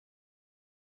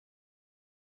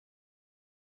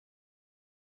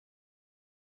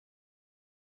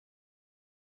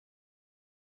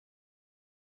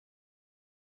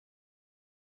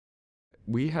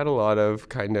We had a lot of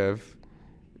kind of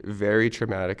very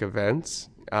traumatic events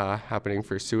happening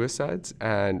for suicides,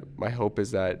 and my hope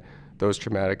is that those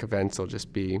traumatic events will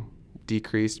just be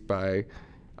decreased by,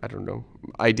 I don't know,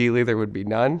 ideally there would be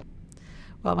none.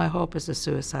 Well, my hope is a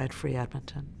suicide-free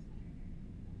Edmonton.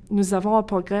 Nous avons un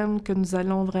programme que nous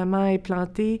allons vraiment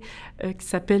implanter qui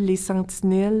s'appelle les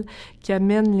sentinelles, qui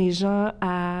amène les gens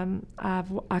à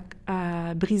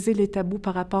briser les tabous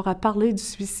par rapport à parler du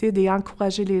suicide et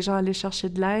encourager les gens à aller chercher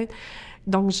de l'aide.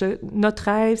 Donc, notre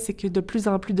rêve, c'est que de plus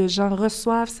en plus de gens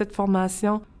reçoivent cette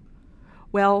formation.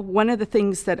 Well, one of the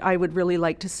things that I would really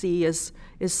like to see is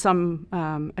some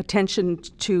attention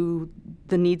to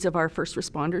the needs of our first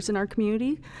responders in our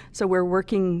community. So we're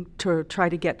working to try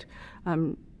to get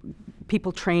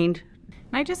people trained.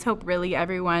 I just hope really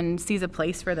everyone sees a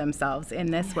place for themselves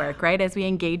in this work, right? As we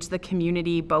engage the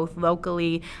community both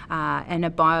locally and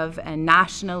above and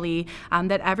nationally,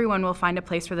 that everyone will find a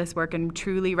place for this work and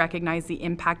truly recognize the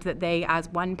impact that they as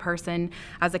one person,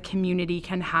 as a community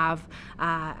can have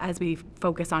as we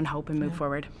focus on hope and move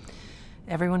forward.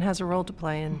 Everyone has a role to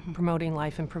play in promoting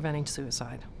life and preventing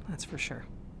suicide, that's for sure.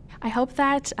 I hope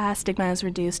that stigma is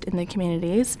reduced in the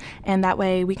communities, and that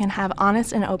way we can have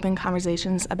honest and open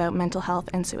conversations about mental health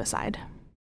and suicide.